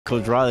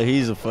Coach Riley,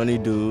 he's a funny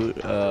dude.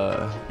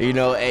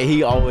 And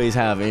he always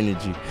have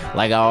energy.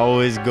 Like I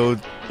always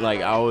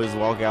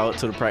walk out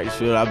to the practice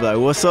field. I be like,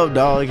 "What's up,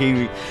 dog?"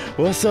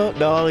 "What's up,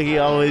 dog?" He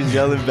always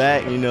yelling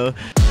back.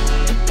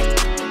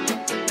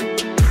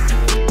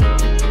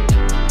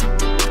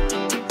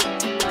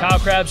 Kyle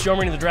Krabs, Joe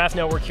Marino, the Draft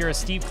Network here at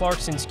Steve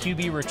Clarkson's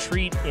QB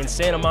retreat in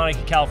Santa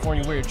Monica,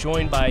 California. We are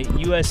joined by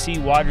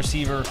USC wide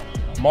receiver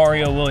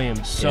Mario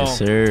Williams. So, yes,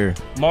 sir.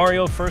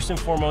 Mario, first and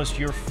foremost,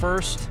 your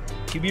first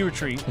QB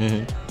retreat.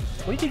 Mm-hmm.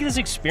 What do you think of this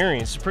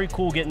experience? It's pretty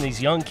cool getting these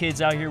young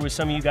kids out here with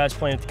some of you guys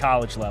playing at the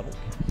college level.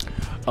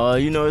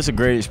 It's a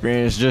great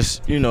experience.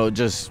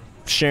 Just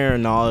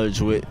sharing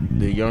knowledge with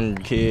the younger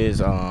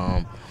kids.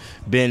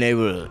 Being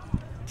able to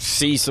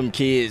see some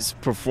kids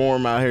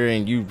perform out here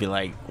and you be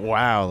like,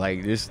 wow,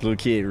 like this little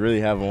kid really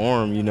have an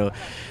arm.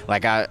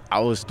 Like I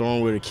was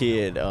throwing with a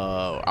kid.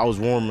 I was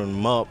warming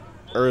him up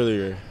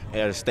earlier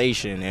at a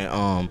station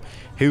and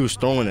he was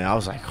throwing it. I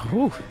was like,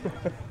 whew.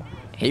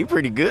 He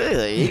pretty good.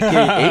 Like, he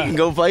can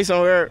go play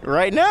somewhere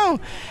right now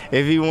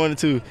if he wanted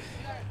to.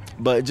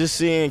 But just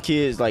seeing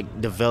kids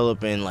like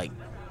develop and like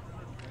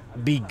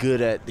be good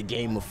at the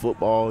game of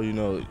football,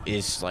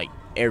 it's like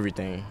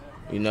everything.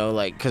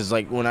 Cause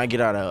like when I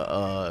get out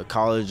of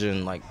college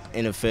and like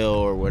NFL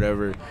or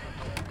whatever,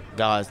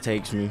 God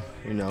takes me.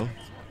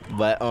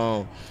 But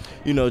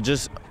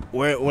just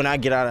when I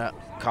get out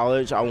of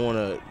college, I want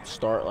to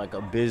start like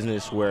a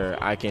business where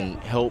I can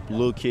help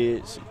little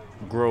kids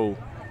grow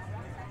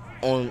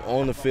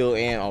on the field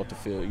and off the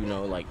field,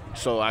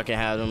 so I can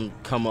have them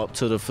come up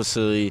to the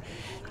facility,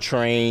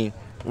 train.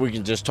 We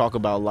can just talk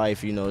about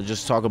life,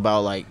 just talk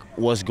about like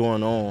what's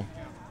going on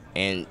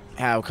and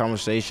have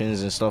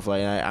conversations and stuff like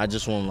that. I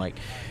just want to like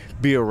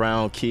be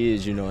around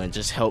kids, and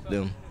just help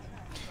them.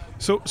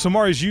 So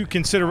Mario, as you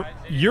consider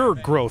your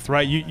growth,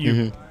 right? You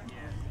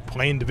Mm-hmm.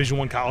 playing Division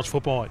I college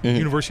football at Mm-hmm.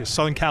 University of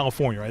Southern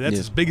California, right? That's Yeah.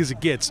 as big as it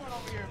gets.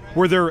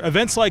 Were there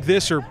events like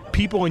this or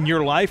people in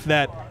your life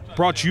that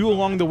brought you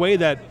along the way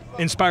that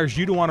inspires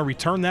you to want to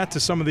return that to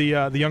some of the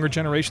younger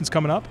generations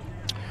coming up?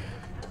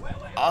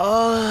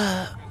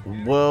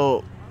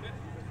 Well,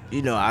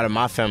 out of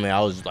my family,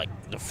 I was like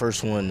the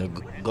first one to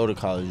go to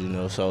college,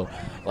 so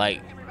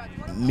like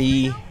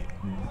me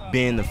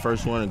being the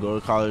first one to go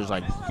to college,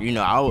 like,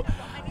 I'll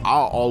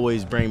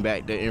always bring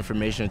back the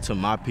information to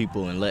my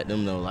people and let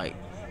them know like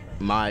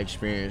my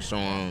experience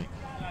on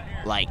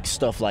like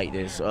stuff like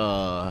this.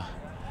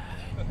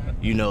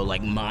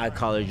 Like my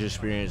college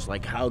experience,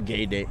 like how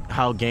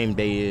game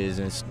day is,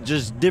 and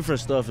just different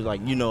stuff.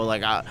 Like,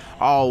 like I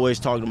always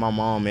talk to my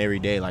mom every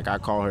day. Like I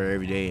call her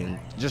every day and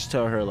just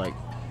tell her like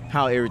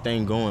how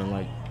everything going.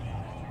 Like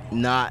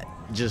not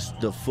just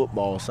the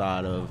football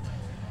side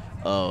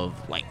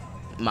of like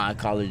my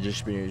college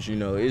experience.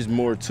 It's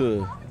more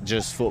to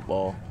just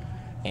football,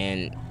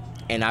 and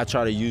I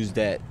try to use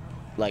that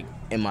like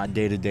in my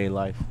day-to-day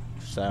life.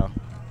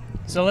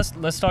 So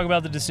let's talk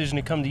about the decision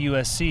to come to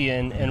USC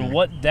and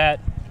what that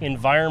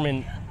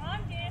environment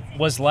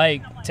was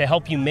like to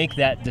help you make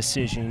that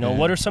decision.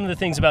 What are some of the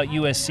things about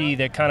USC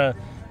that kind of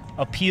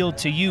appealed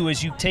to you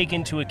as you take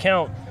into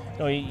account,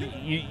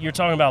 you're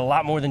talking about a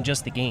lot more than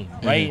just the game,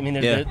 right? Mm-hmm.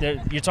 I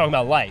mean, you're talking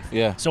about life.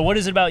 Yeah. So what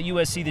is it about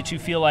USC that you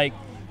feel like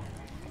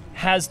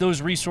has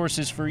those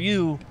resources for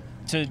you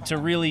to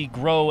really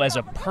grow as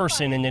a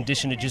person in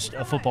addition to just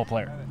a football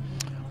player?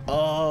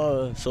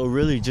 So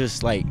really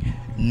just like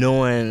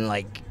knowing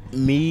like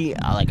me,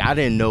 I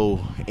didn't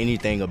know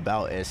anything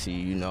about SC.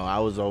 I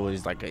was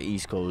always like an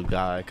East Coast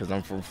guy because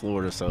I'm from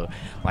Florida, so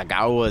like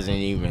I wasn't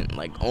even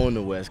like on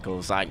the West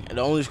Coast. Like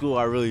the only school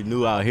I really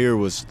knew out here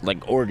was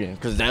like Oregon,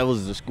 because that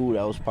was the school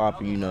that was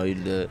popular,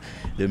 the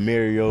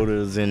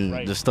Mariotas and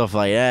right. the stuff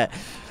like that.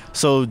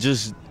 So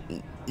just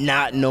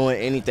not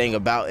knowing anything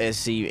about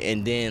SC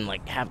and then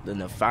like having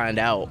to find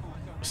out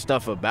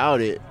stuff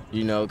about it,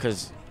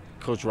 because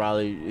Coach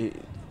Riley,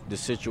 the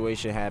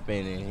situation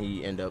happened and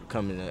he ended up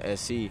coming to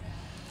SC,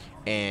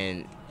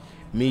 and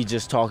me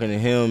just talking to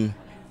him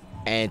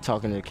and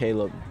talking to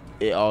Caleb,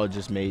 it all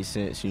just made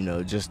sense,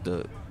 just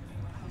to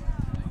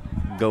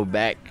go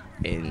back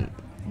and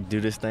do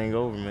this thing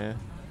over, man.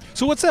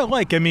 So what's that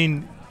like? I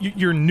mean,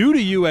 you're new to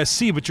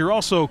USC, but you're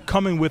also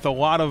coming with a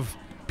lot of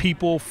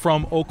people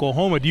from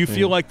Oklahoma. Do you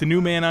feel like the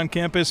new man on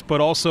campus, but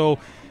also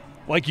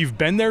like you've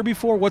been there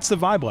before? What's the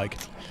vibe like?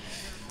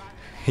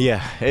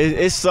 Yeah,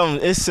 it's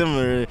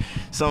similar,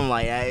 something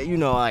like that.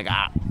 Like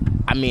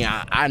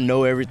I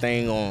know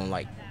everything on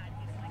like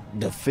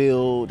the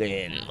field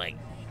and like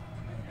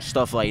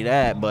stuff like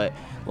that, but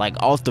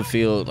like off the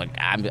field, like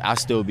I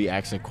still be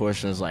asking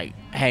questions like,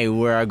 hey,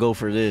 where I go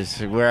for this,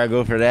 where I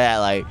go for that,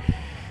 like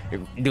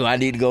do I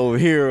need to go over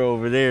here or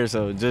over there?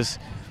 So just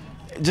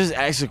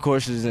asking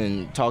questions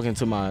and talking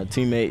to my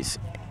teammates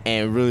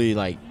and really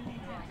like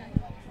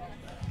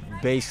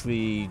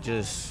basically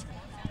just,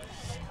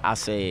 I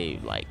say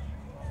like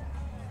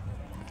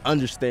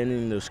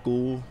understanding the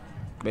school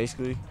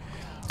basically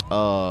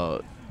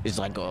is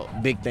like a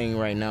big thing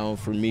right now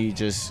for me,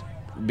 just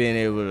being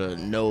able to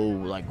know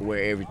like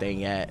where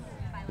everything at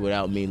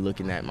without me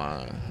looking at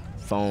my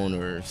phone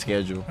or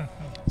schedule.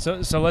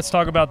 So let's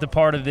talk about the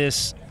part of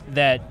this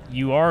that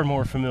you are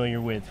more familiar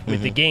with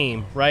the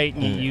game, right?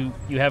 You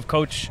have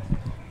Coach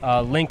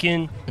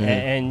Lincoln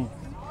and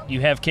you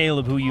have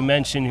Caleb, who you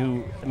mentioned,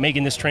 who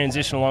making this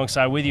transition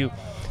alongside with you.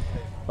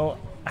 Well,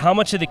 how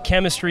much of the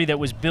chemistry that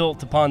was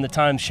built upon the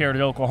time shared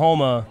at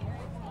Oklahoma,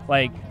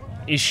 like,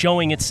 is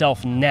showing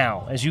itself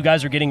now as you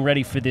guys are getting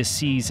ready for this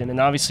season?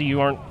 And obviously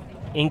you aren't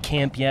in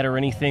camp yet or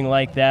anything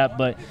like that,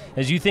 but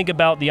as you think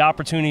about the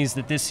opportunities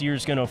that this year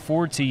is going to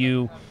afford to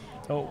you,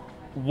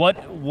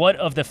 what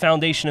of the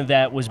foundation of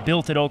that was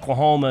built at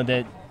Oklahoma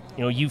that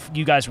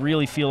you guys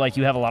really feel like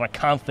you have a lot of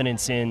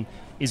confidence in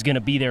is going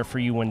to be there for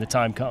you when the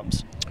time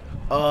comes?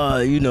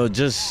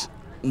 Just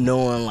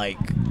knowing like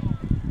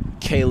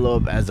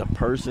Caleb as a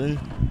person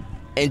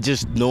and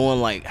just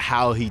knowing like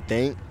how he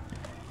think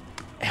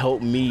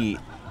helped me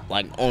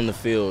like on the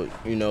field,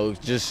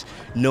 just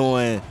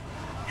knowing,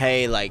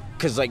 hey, like,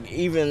 cause like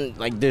even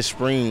like this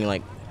spring,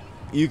 like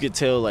you could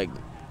tell like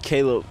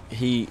Caleb,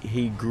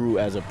 he grew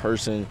as a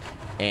person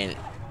and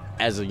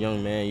as a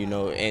young man,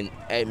 and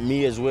at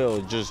me as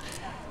well, just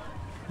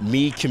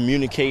me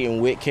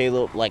communicating with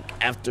Caleb, like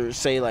after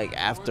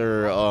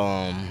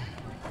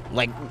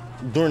like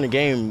during the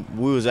game,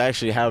 we was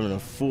actually having a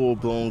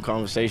full-blown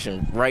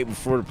conversation right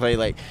before the play.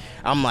 Like,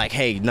 I'm like,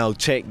 hey, no,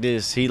 check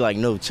this. He like,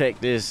 no, check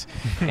this.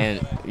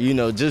 And,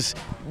 just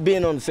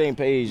being on the same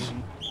page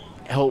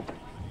helped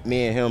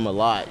me and him a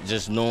lot,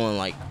 just knowing,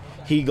 like,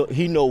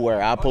 he know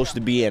where I'm supposed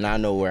to be and I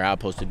know where I'm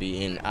supposed to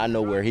be and I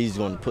know where he's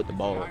going to put the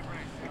ball.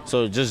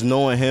 So just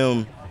knowing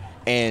him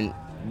and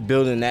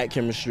building that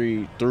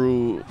chemistry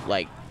through,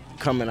 like,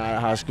 coming out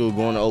of high school,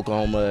 going to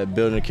Oklahoma,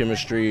 building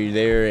chemistry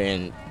there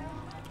and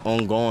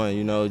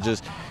ongoing,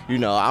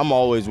 I'm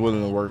always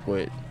willing to work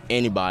with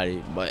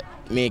anybody, but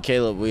me and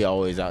Caleb, we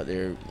always out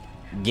there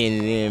getting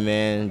it in,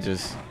 man.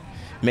 Just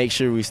make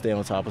sure we stay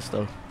on top of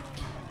stuff.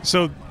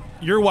 So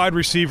you're a wide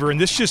receiver, and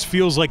this just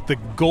feels like the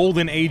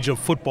golden age of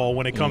football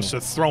when it comes to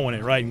throwing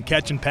it, right, and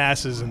catching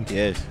passes. And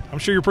yes, I'm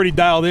sure you're pretty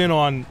dialed in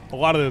on a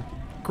lot of the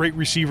great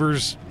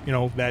receivers,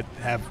 that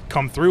have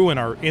come through and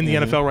are in the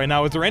NFL right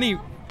now. Is there any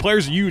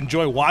players that you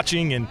enjoy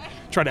watching and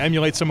try to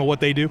emulate some of what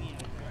they do?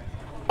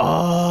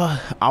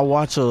 I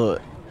watch a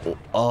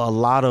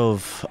lot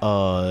of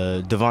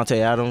Devontae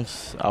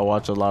Adams. I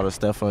watch a lot of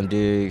Stephon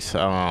Diggs,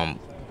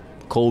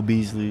 Cole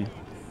Beasley.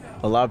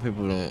 A lot of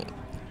people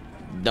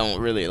don't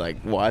really like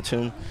watch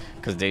him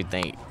because they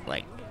think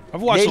like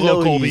I've watched a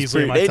little Cole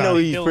Beasley in my time. They know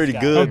he's Bills pretty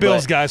guy. good. I'm a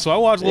Bills guy, so I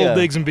watch little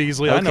Diggs and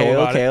Beasley. I know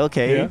about it.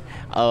 Okay. Yeah.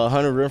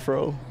 Hunter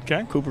Renfrow.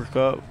 Okay. Cooper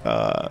Kupp.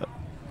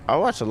 I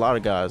watch a lot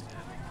of guys.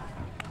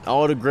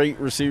 All the great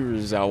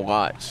receivers I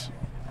watch.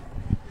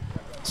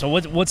 So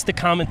what's the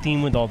common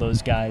theme with all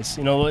those guys?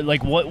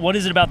 Like what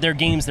is it about their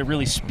games that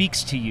really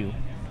speaks to you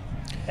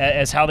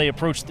as how they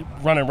approach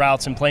running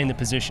routes and playing the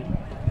position?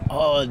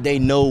 They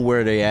know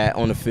where they at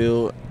on the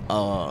field.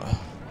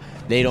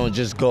 They don't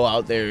just go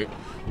out there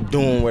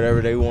doing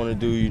whatever they want to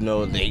do.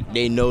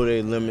 They know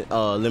their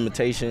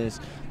limitations.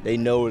 They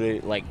know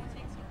that like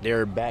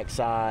their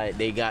backside.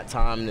 They got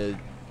time to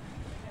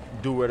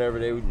do whatever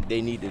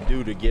they need to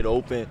do to get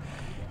open.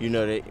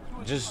 They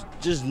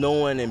just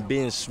knowing and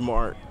being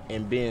smart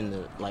and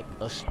being like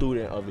a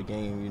student of the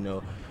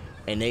game,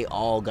 and they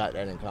all got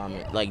that in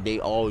common. Like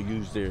they all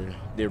use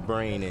their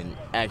brain and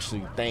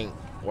actually think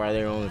while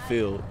they're on the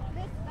field.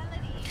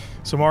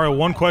 So Mario,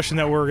 one question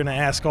that we're going to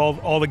ask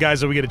all the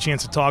guys that we get a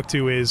chance to talk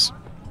to is,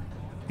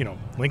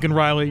 Lincoln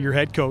Riley, your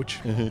head coach,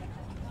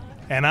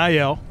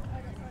 NIL.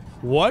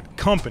 What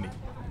company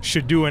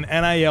should do an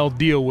NIL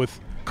deal with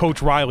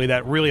Coach Riley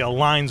that really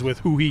aligns with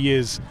who he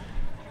is?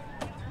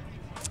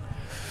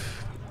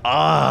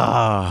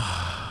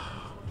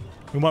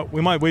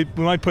 We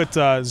might put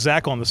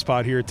Zach on the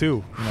spot here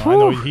too. I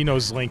know he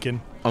knows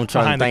Lincoln. I'm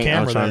trying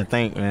to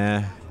think,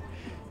 man.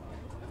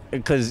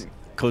 Because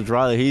Coach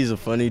Riley, he's a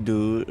funny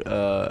dude.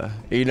 And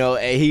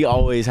he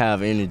always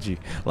have energy.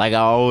 Like I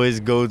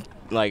always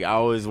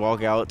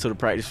walk out to the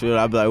practice field.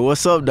 I'd be like,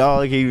 "What's up,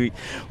 dog?"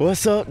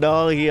 "What's up,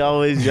 dog?" He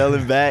always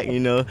yelling back.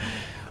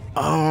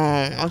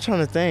 I'm trying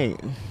to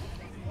think.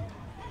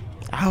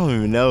 I don't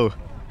even know.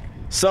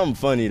 Something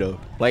funny though.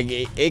 Like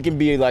it can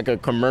be like a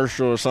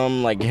commercial or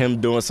something, like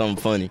him doing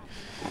something funny.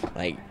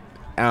 Like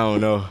I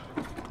don't know.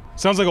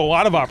 Sounds like a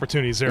lot of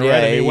opportunities there,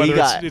 right? I mean, whether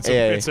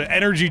it's an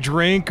energy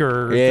drink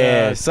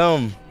or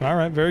some. All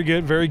right, very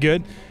good, very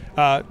good.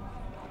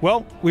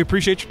 Well, we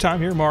appreciate your time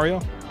here,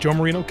 Mario. Joe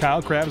Marino,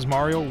 Kyle Krabs,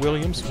 Mario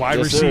Williams, wide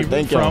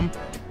receiver from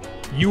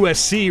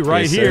USC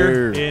right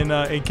here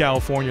in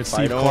California.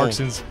 Steve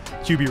Clarkson's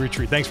QB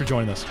retreat. Thanks for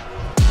joining us.